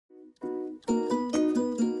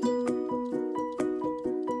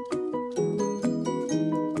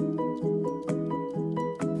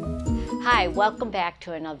Hi, welcome back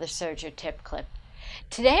to another serger tip clip.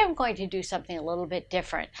 Today I'm going to do something a little bit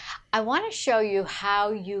different. I want to show you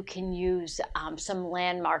how you can use some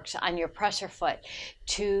landmarks on your presser foot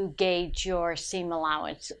to gauge your seam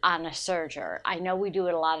allowance on a serger. I know we do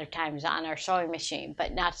it a lot of times on our sewing machine,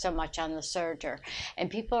 but not so much on the serger. And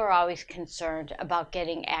people are always concerned about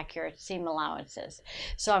getting accurate seam allowances.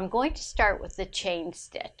 So I'm going to start with the chain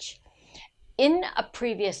stitch. In a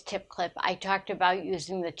previous tip clip, I talked about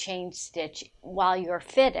using the chain stitch while you're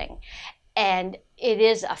fitting. And it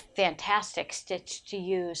is a fantastic stitch to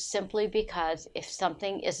use simply because if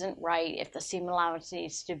something isn't right, if the seam allowance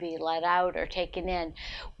needs to be let out or taken in,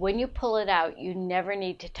 when you pull it out, you never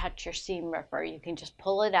need to touch your seam ripper. You can just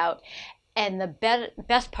pull it out. And the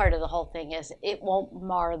best part of the whole thing is it won't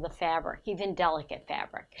mar the fabric, even delicate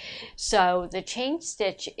fabric. So the chain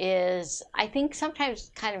stitch is, I think, sometimes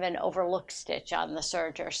kind of an overlooked stitch on the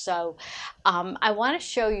serger. So I want to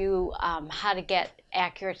show you how to get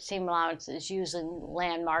accurate seam allowances using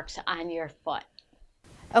landmarks on your foot.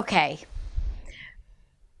 Okay.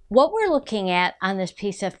 What we're looking at on this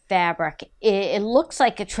piece of fabric, it looks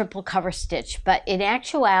like a triple cover stitch, but in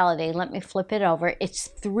actuality, let me flip it over, it's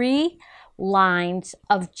 3 lines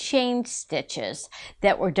of chain stitches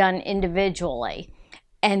that were done individually,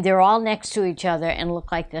 and they're all next to each other and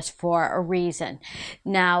look like this for a reason.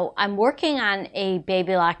 Now I'm working on a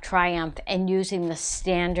Baby Lock Triumph and using the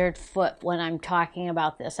standard foot when I'm talking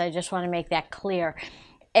about this. I just want to make that clear.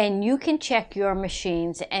 And you can check your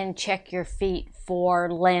machines and check your feet for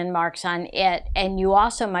landmarks on it. And you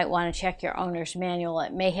also might want to check your owner's manual.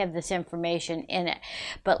 It may have this information in it.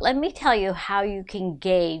 But let me tell you how you can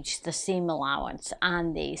gauge the seam allowance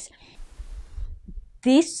on these.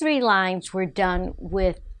 These 3 lines were done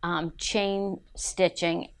with chain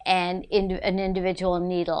stitching and an individual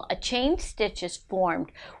needle. A chain stitch is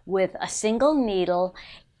formed with a single needle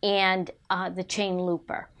and the chain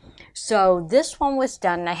looper. So this one was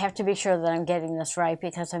done, and I have to be sure that I'm getting this right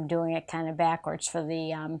because I'm doing it kind of backwards for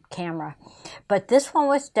the camera. But this one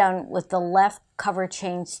was done with the left cover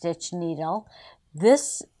chain stitch needle.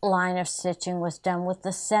 This line of stitching was done with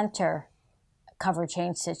the center cover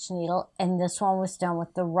chain stitch needle, and this one was done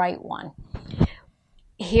with the right one.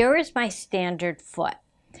 Here is my standard foot.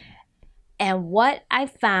 And what I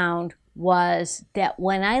found was that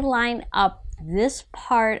when I line up this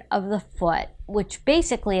part of the foot, which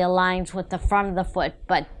basically aligns with the front of the foot,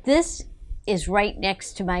 but this is right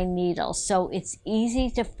next to my needle, so it's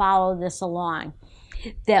easy to follow this along,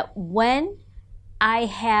 that when I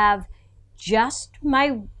have just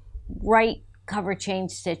my right cover chain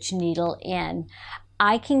stitch needle in,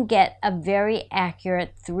 I can get a very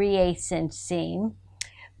accurate 3/8 inch seam.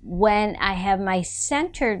 When I have my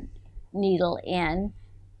center needle in,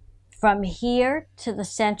 from here to the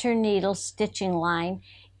center needle stitching line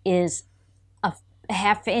is a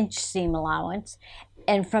 1/2 inch seam allowance,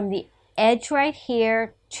 and from the edge right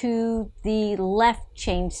here to the left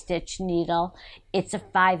chain stitch needle, it's a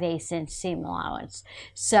 5/8 inch seam allowance.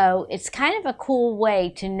 So it's kind of a cool way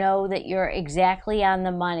to know that you're exactly on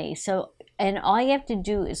the money. So, and all you have to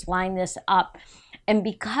do is line this up. And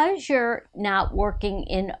because you're not working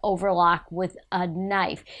in overlock with a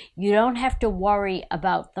knife, you don't have to worry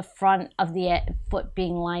about the front of the foot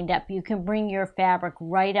being lined up. You can bring your fabric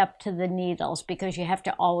right up to the needles because you have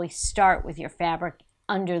to always start with your fabric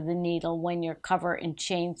under the needle when you're cover and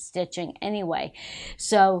chain stitching anyway.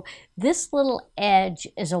 So this little edge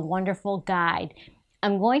is a wonderful guide.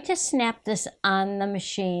 I'm going to snap this on the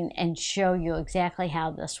machine and show you exactly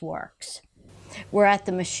how this works. We're at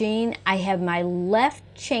the machine. I have my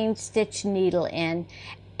left chain stitch needle in,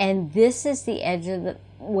 and this is the edge of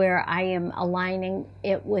where I am aligning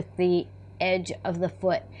it with the edge of the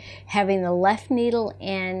foot. Having the left needle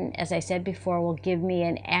in, as I said before, will give me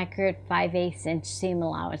an accurate 5/8 inch seam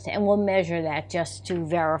allowance, and we'll measure that just to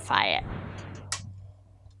verify it.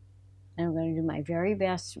 And I'm going to do my very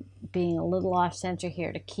best, being a little off center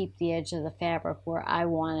here, to keep the edge of the fabric where I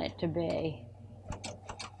want it to be.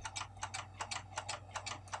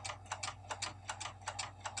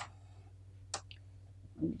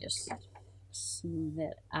 Let me just smooth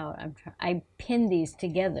it out. I pin these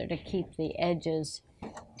together to keep the edges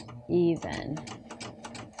even.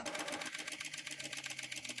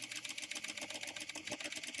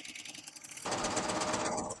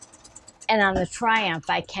 And on the Triumph,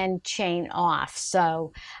 I can chain off.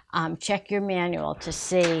 So check your manual to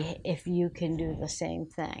see if you can do the same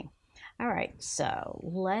thing. All right, so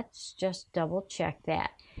let's just double check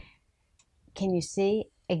that. Can you see?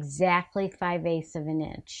 Exactly 5/8 of an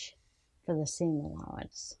inch for the seam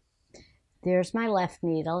allowance. There's my left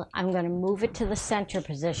needle. I'm going to move it to the center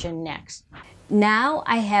position next. Now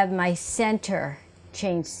I have my center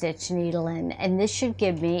chain stitch needle in, and this should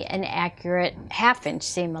give me an accurate 1/2 inch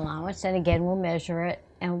seam allowance. And again, we'll measure it,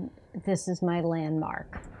 and this is my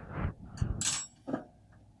landmark.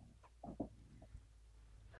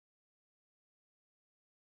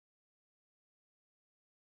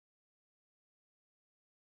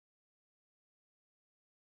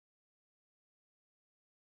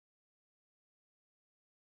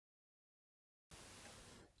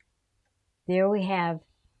 There we have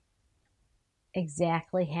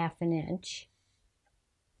exactly 1/2 inch.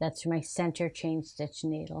 That's my center chain stitch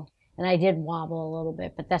needle. And I did wobble a little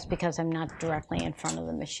bit, but that's because I'm not directly in front of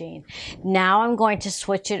the machine. Now I'm going to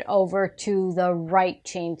switch it over to the right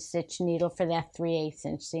chain stitch needle for that 3/8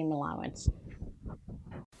 inch seam allowance.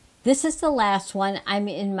 This is the last one. I'm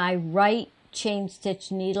in my right chain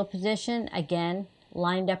stitch needle position, again,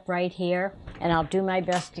 lined up right here, and I'll do my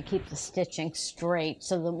best to keep the stitching straight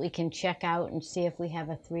so that we can check out and see if we have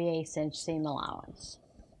a 3/8 inch seam allowance.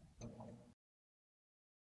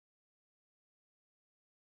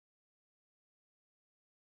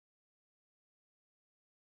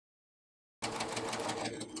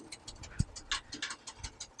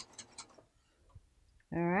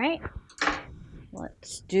 All right,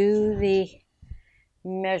 let's do the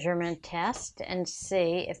measurement test and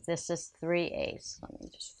see if this is 3/8. Let me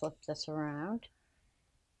just flip this around.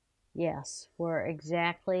 Yes, we're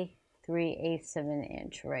exactly 3/8 of an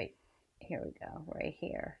inch. Right, here we go, right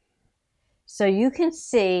here. So you can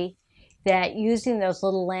see that using those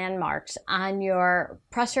little landmarks on your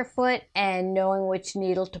presser foot and knowing which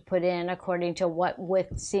needle to put in according to what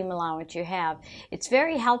width seam allowance you have, it's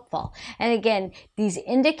very helpful. And again, these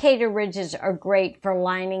indicator ridges are great for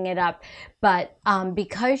lining it up, but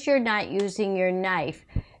because you're not using your knife,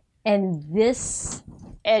 and this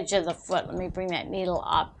edge of the foot, let me bring that needle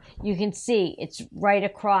up, you can see it's right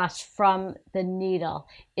across from the needle.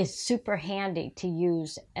 It's super handy to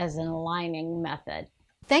use as an aligning method.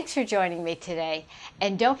 Thanks for joining me today,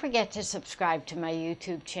 and don't forget to subscribe to my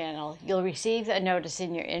YouTube channel. You'll receive a notice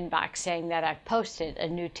in your inbox saying that I've posted a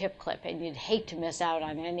new tip clip, and you'd hate to miss out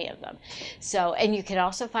on any of them. And you can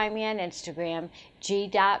also find me on Instagram,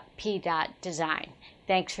 g.p.design.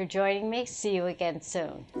 Thanks for joining me. See you again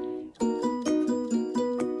soon.